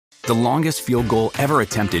The longest field goal ever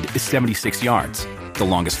attempted is 76 yards. The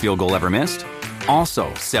longest field goal ever missed?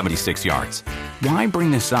 Also 76 yards. Why bring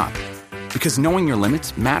this up? Because knowing your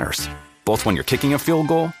limits matters, both when you're kicking a field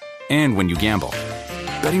goal and when you gamble.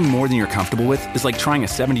 Betting more than you're comfortable with is like trying a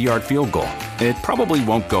 70-yard field goal. It probably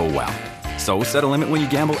won't go well. So set a limit when you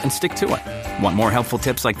gamble and stick to it. Want more helpful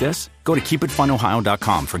tips like this? Go to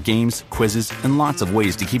keepitfunohio.com for games, quizzes, and lots of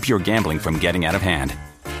ways to keep your gambling from getting out of hand.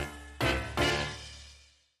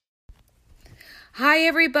 Hi,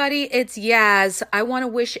 everybody. It's Yaz. I want to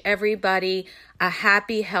wish everybody a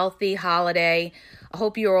happy, healthy holiday. I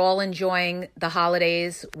hope you're all enjoying the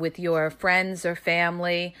holidays with your friends or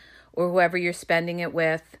family or whoever you're spending it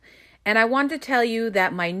with. And I want to tell you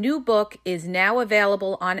that my new book is now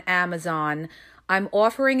available on Amazon. I'm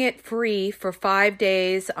offering it free for 5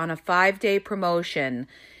 days on a 5-day promotion.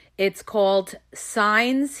 It's called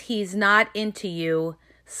Signs He's Not Into You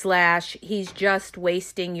 / He's Just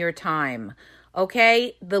Wasting Your Time.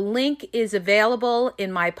 Okay, the link is available in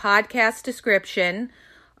my podcast description,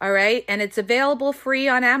 all right? And it's available free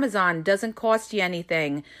on Amazon, doesn't cost you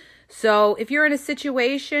anything. So if you're in a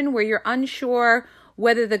situation where you're unsure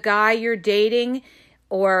whether the guy you're dating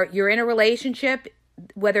or you're in a relationship,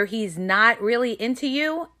 whether he's not really into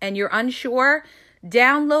you and you're unsure,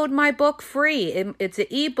 download my book free. It's an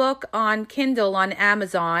ebook on Kindle on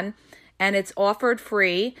Amazon, and it's offered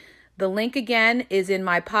free. The link again is in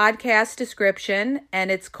my podcast description, and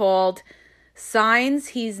it's called Signs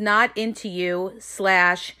He's Not Into You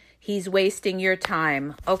 / He's Wasting Your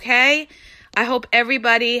Time. Okay? I hope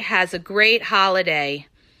everybody has a great holiday.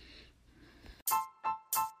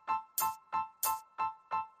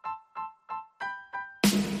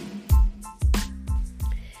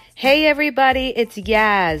 Hey everybody, it's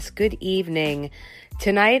Yaz. Good evening.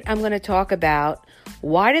 Tonight I'm going to talk about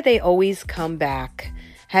why do they always come back?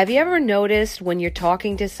 Have you ever noticed when you're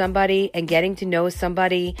talking to somebody and getting to know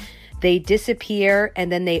somebody, they disappear and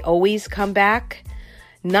then they always come back?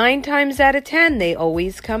 9 times out of 10, they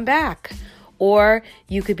always come back. Or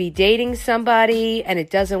you could be dating somebody and it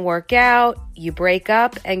doesn't work out, you break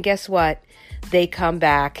up, and guess what? They come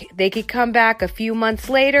back. They could come back a few months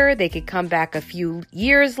later, they could come back a few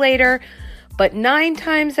years later, but 9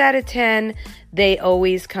 times out of 10, they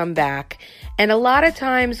always come back. And a lot of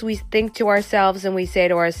times we think to ourselves and we say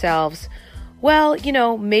to ourselves, well,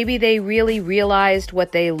 maybe they really realized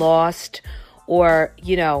what they lost, or,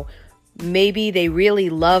 maybe they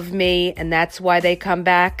really love me and that's why they come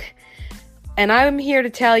back. And I'm here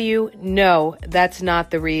to tell you, no, that's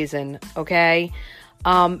not the reason, okay?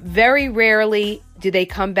 Very rarely do they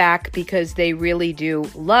come back because they really do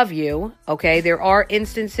love you, okay? There are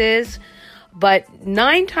instances, but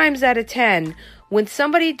 9 times out of 10, when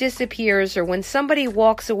somebody disappears or when somebody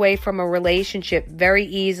walks away from a relationship very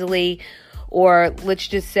easily, or let's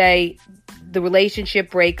just say the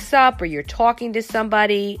relationship breaks up, or you're talking to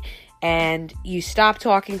somebody and you stop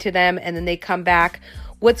talking to them and then they come back,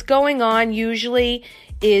 what's going on usually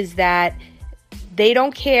is that they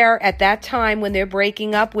don't care at that time when they're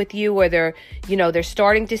breaking up with you, or they're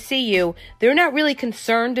starting to see you. They're not really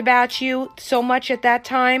concerned about you so much at that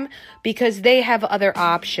time because they have other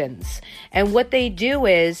options. And what they do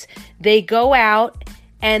is they go out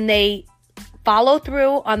and they follow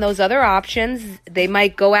through on those other options. They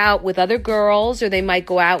might go out with other girls or they might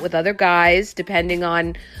go out with other guys, depending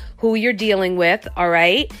on who you're dealing with, all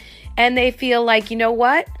right? And they feel like, you know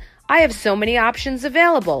what? I have so many options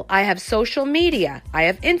available. I have social media. I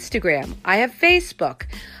have Instagram. I have Facebook.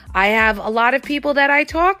 I have a lot of people that I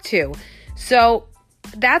talk to. So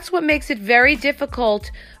that's what makes it very difficult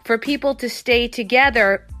for people to stay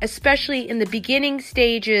together, especially in the beginning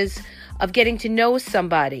stages of getting to know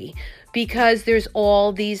somebody, because there's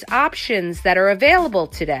all these options that are available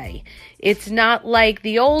today. It's not like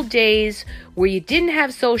the old days where you didn't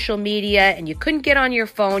have social media and you couldn't get on your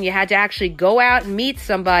phone. You had to actually go out and meet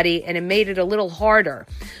somebody, and it made it a little harder.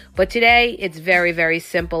 But today, it's very, very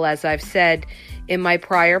simple, as I've said in my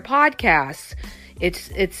prior podcasts.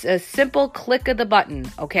 It's a simple click of the button,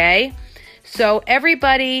 okay? So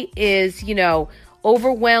everybody is,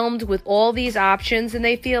 overwhelmed with all these options, and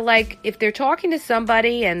they feel like if they're talking to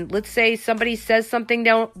somebody and let's say somebody says something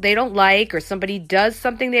they don't like, or somebody does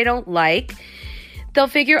something they don't like, they'll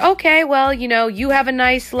figure, okay, well, you have a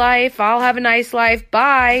nice life, I'll have a nice life,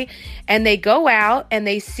 bye. And they go out and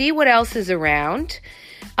they see what else is around.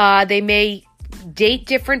 They may date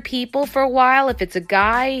different people for a while. If it's a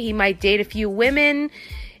guy, he might date a few women.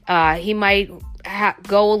 He might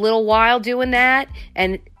go a little while doing that,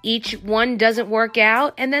 and each one doesn't work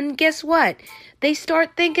out. And then guess what? They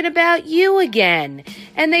start thinking about you again.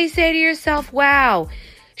 And they say to yourself, wow,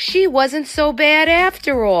 she wasn't so bad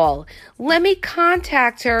after all. Let me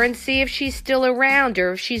contact her and see if she's still around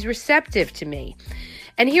or if she's receptive to me.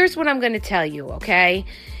 And here's what I'm going to tell you, okay?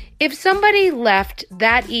 If somebody left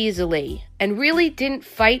that easily and really didn't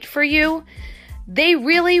fight for you, they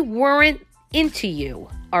really weren't into you,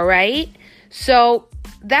 all right? So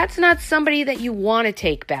that's not somebody that you want to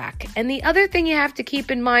take back. And the other thing you have to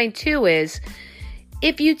keep in mind too is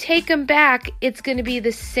if you take them back, it's going to be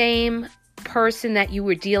the same person that you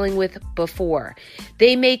were dealing with before.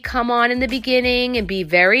 They may come on in the beginning and be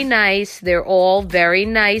very nice. They're all very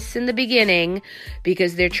nice in the beginning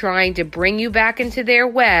because they're trying to bring you back into their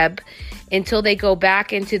web until they go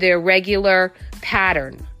back into their regular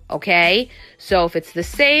pattern, okay? So if it's the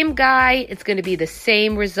same guy, it's going to be the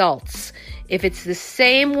same results. If it's the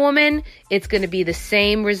same woman, it's going to be the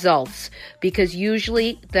same results because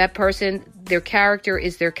usually that person, their character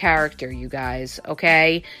is their character, you guys,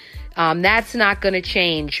 okay? That's not going to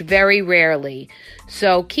change very rarely.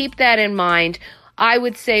 So keep that in mind. I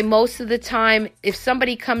would say most of the time, if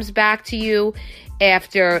somebody comes back to you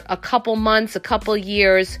after a couple months, a couple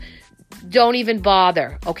years, don't even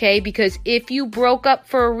bother, okay? Because if you broke up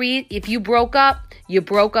you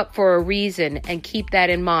broke up for a reason, and keep that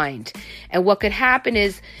in mind. And what could happen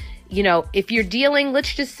is, if you're dealing,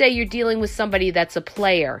 let's just say you're dealing with somebody that's a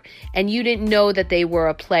player and you didn't know that they were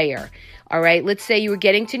a player. All right, let's say you were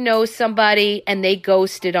getting to know somebody and they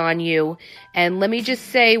ghosted on you. And let me just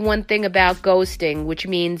say one thing about ghosting, which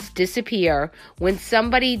means disappear. When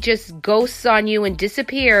somebody just ghosts on you and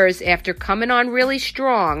disappears after coming on really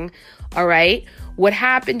strong, all right, what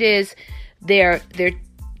happened is they're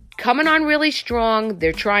coming on really strong.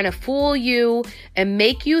 They're trying to fool you and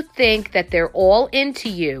make you think that they're all into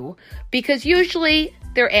you because usually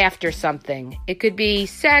they're after something. It could be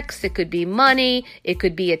sex, it could be money, it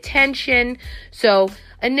could be attention. So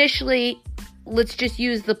initially, let's just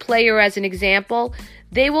use the player as an example.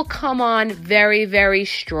 They will come on very, very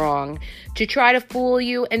strong to try to fool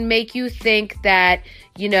you and make you think that,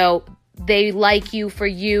 they like you for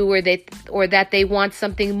you or that they want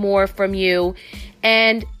something more from you.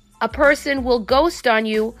 And a person will ghost on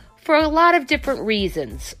you for a lot of different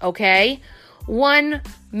reasons, okay? One,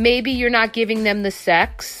 maybe you're not giving them the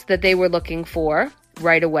sex that they were looking for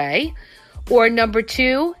right away. Or number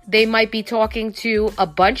two, they might be talking to a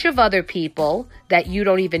bunch of other people that you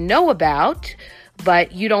don't even know about,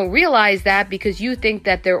 but you don't realize that because you think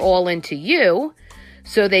that they're all into you.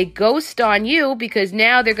 So they ghost on you because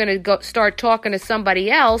now they're going to start talking to somebody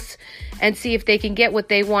else and see if they can get what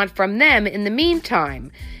they want from them in the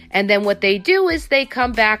meantime. And then what they do is they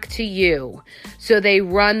come back to you. So they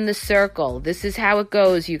run the circle. This is how it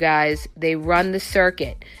goes, you guys. They run the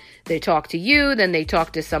circuit. They talk to you, then they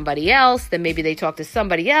talk to somebody else, then maybe they talk to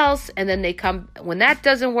somebody else, and then when that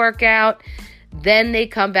doesn't work out, then they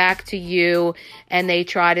come back to you and they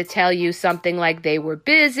try to tell you something like they were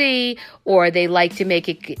busy or they like to make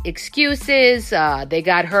excuses. They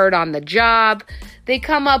got hurt on the job. They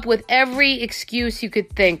come up with every excuse you could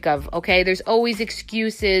think of, okay? There's always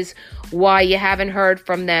excuses why you haven't heard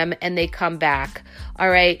from them and they come back, all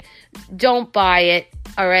right? Don't buy it,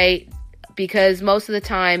 all right? Because most of the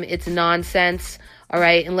time it's nonsense, all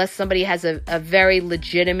right? Unless somebody has a very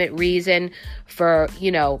legitimate reason for,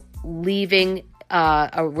 leaving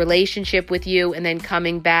a relationship with you and then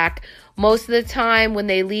coming back. Most of the time when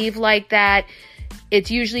they leave like that,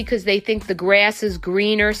 it's usually because they think the grass is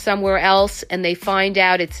greener somewhere else and they find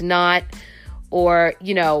out it's not, or,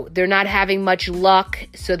 they're not having much luck,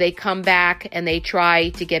 so they come back and they try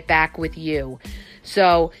to get back with you.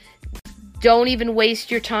 So don't even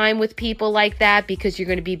waste your time with people like that because you're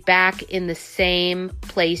going to be back in the same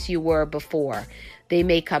place you were before. They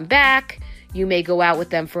may come back. You may go out with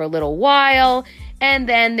them for a little while, and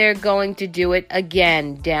then they're going to do it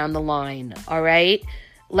again down the line, all right?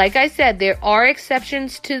 Like I said, there are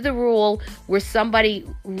exceptions to the rule where somebody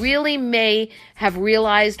really may have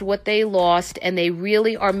realized what they lost, and they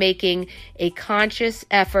really are making a conscious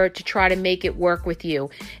effort to try to make it work with you.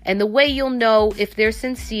 And the way you'll know if they're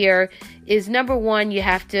sincere is, number one, you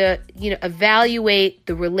have to, evaluate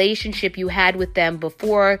the relationship you had with them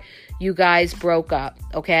before you guys broke up,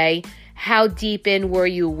 okay? How deep in were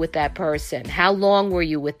you with that person? How long were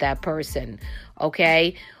you with that person?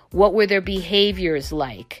 Okay? What were their behaviors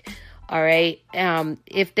like? All right?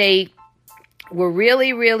 If they were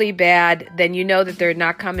really, really bad, then you know that they're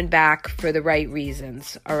not coming back for the right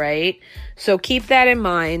reasons. All right? So keep that in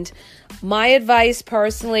mind. My advice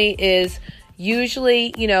personally is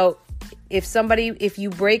usually, if you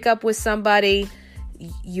break up with somebody,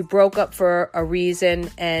 you broke up for a reason,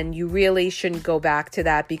 and you really shouldn't go back to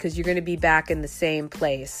that because you're going to be back in the same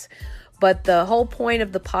place. But the whole point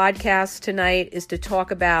of the podcast tonight is to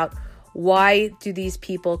talk about why do these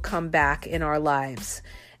people come back in our lives?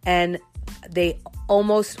 And they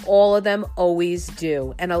almost all of them always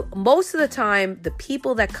do. And most of the time, the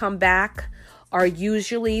people that come back are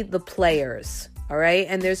usually the players. All right.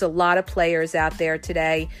 And there's a lot of players out there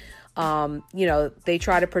today. They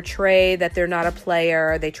try to portray that they're not a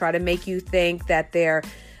player. They try to make you think that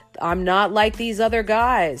I'm not like these other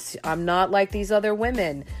guys. I'm not like these other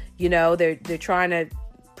women. They're trying to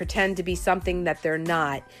pretend to be something that they're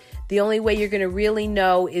not. The only way you're going to really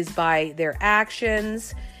know is by their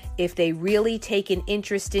actions, if they really take an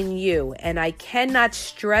interest in you. And I cannot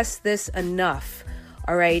stress this enough.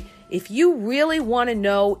 All right. If you really want to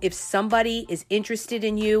know if somebody is interested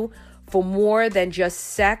in you for more than just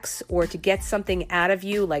sex or to get something out of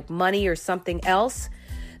you like money or something else,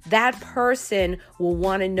 that person will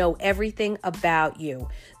want to know everything about you.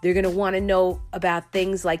 They're going to want to know about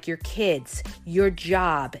things like your kids, your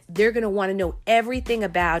job. They're going to want to know everything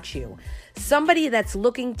about you. Somebody that's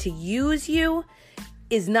looking to use you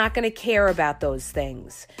is not going to care about those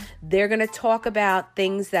things. They're going to talk about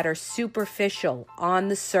things that are superficial, on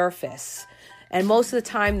the surface. And most of the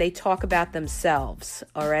time they talk about themselves,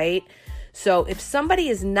 all right? So if somebody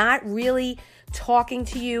is not really talking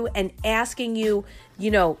to you and asking you,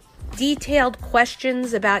 detailed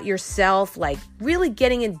questions about yourself, like really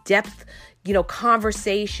getting in depth,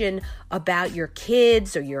 conversation about your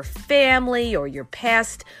kids or your family or your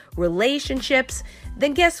past relationships,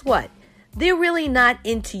 then guess what? They're really not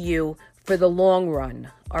into you for the long run,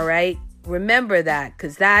 all right? Remember that,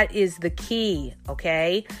 because that is the key,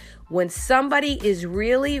 okay? When somebody is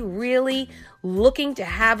really, really looking to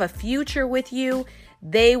have a future with you,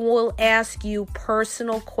 they will ask you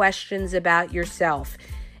personal questions about yourself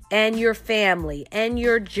and your family and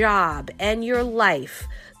your job and your life.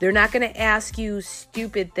 They're not going to ask you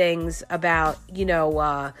stupid things about,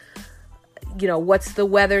 what's the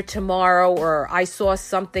weather tomorrow, or I saw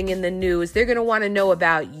something in the news. They're going to want to know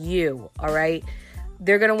about you, all right?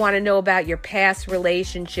 They're going to want to know about your past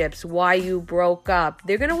relationships, why you broke up.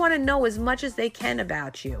 They're going to want to know as much as they can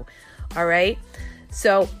about you, all right?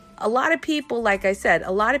 So a lot of people, like I said,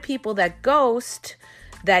 a lot of people that ghost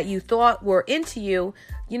that you thought were into you,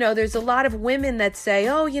 there's a lot of women that say,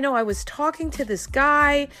 oh, I was talking to this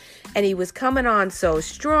guy and he was coming on so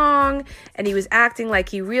strong and he was acting like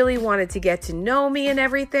he really wanted to get to know me and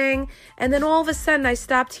everything. And then all of a sudden I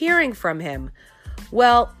stopped hearing from him.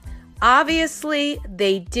 Well, obviously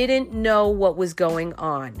they didn't know what was going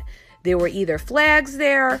on. There were either flags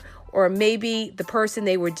there, or maybe the person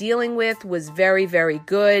they were dealing with was very, very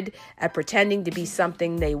good at pretending to be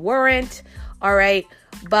something they weren't. All right.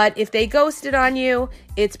 But if they ghosted on you,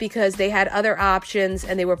 it's because they had other options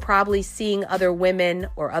and they were probably seeing other women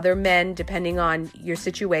or other men, depending on your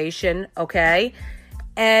situation. Okay.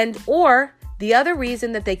 Or the other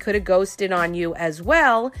reason that they could have ghosted on you as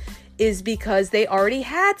well is because they already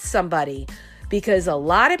had somebody. Because a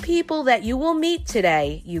lot of people that you will meet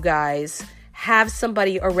today, you guys, have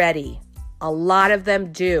somebody already. A lot of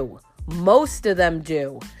them do. Most of them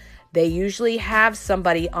do. They usually have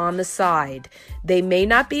somebody on the side. They may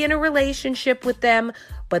not be in a relationship with them,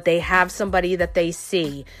 but they have somebody that they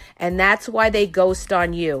see. And that's why they ghost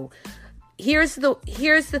on you. Here's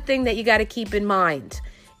the thing that you got to keep in mind.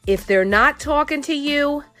 If they're not talking to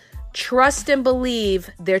you, trust and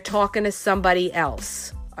believe they're talking to somebody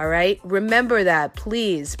else. All right? Remember that,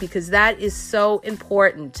 please, because that is so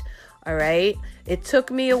important. All right? It took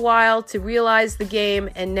me a while to realize the game,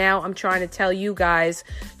 and now I'm trying to tell you guys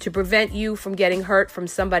to prevent you from getting hurt from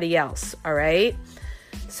somebody else. All right?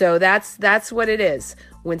 So that's what it is.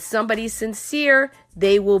 When somebody's sincere,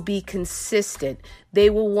 they will be consistent. They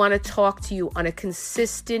will want to talk to you on a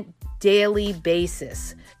consistent daily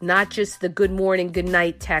basis, not just the good morning, good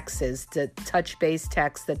night texts, the touch base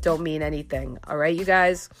texts that don't mean anything. All right, you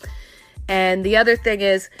guys? And the other thing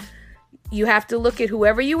is, you have to look at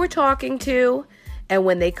whoever you were talking to, and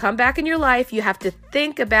when they come back in your life, you have to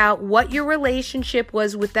think about what your relationship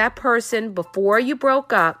was with that person before you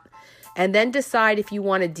broke up, and then decide if you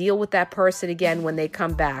want to deal with that person again when they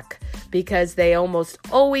come back, because they almost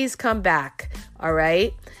always come back, all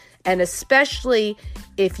right? And especially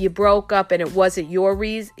if you broke up and it wasn't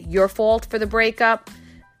your fault for the breakup,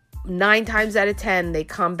 9 times out of 10, they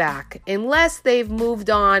come back. Unless they've moved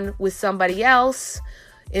on with somebody else,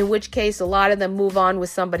 in which case a lot of them move on with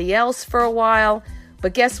somebody else for a while.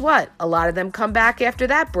 But guess what? A lot of them come back after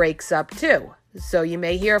that breaks up too. So you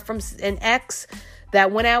may hear from an ex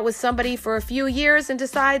that went out with somebody for a few years and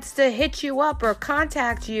decides to hit you up or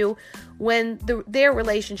contact you when their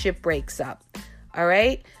relationship breaks up. All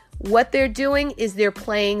right? what they're doing is they're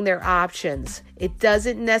playing their options. It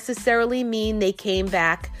doesn't necessarily mean they came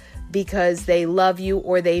back because they love you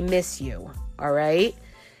or they miss you, all right?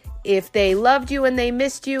 If they loved you and they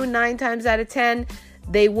missed you 9 times out of 10,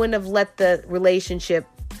 they wouldn't have let the relationship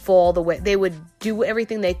fall the way. They would do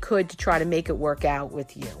everything they could to try to make it work out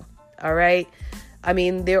with you, all right? I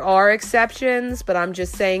mean, there are exceptions, but I'm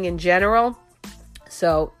just saying in general.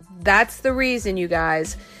 So that's the reason, you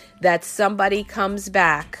guys, that somebody comes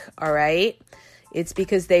back, all right? It's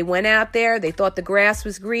because they went out there, they thought the grass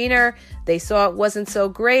was greener, they saw it wasn't so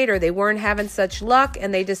great, or they weren't having such luck,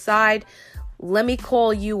 and they decide, let me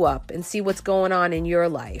call you up and see what's going on in your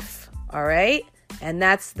life, all right? And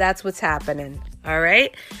that's what's happening, all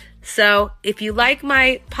right? So if you like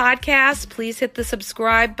my podcast, please hit the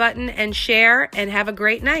subscribe button and share, and have a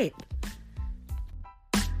great night.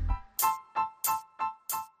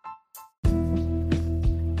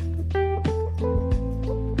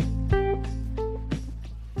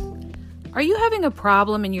 Are you having a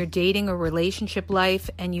problem in your dating or relationship life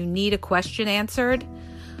and you need a question answered?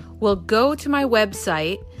 Well, go to my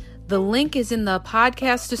website. The link is in the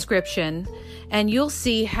podcast description, and you'll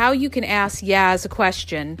see how you can ask Yaz a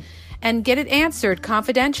question and get it answered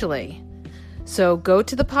confidentially. So go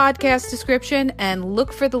to the podcast description and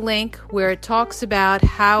look for the link where it talks about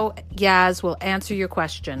how Yaz will answer your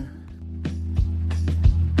question.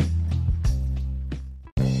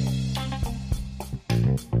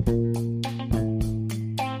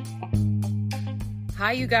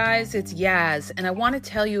 Hi, you guys, it's Yaz, and I want to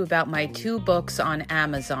tell you about my 2 books on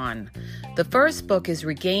Amazon. The first book is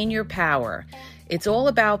Regain Your Power. It's all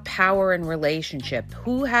about power and relationship.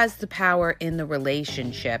 Who has the power in the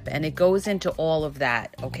relationship? And it goes into all of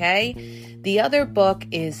that, okay? The other book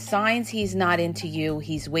is Signs He's Not Into You,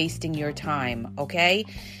 He's Wasting Your Time, okay?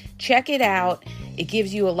 Check it out. It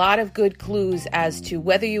gives you a lot of good clues as to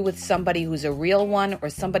whether you're with somebody who's a real one or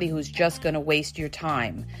somebody who's just going to waste your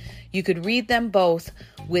time. You could read them both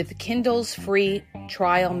with Kindle's free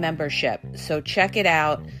trial membership. So check it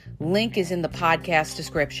out. Link is in the podcast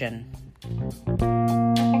description.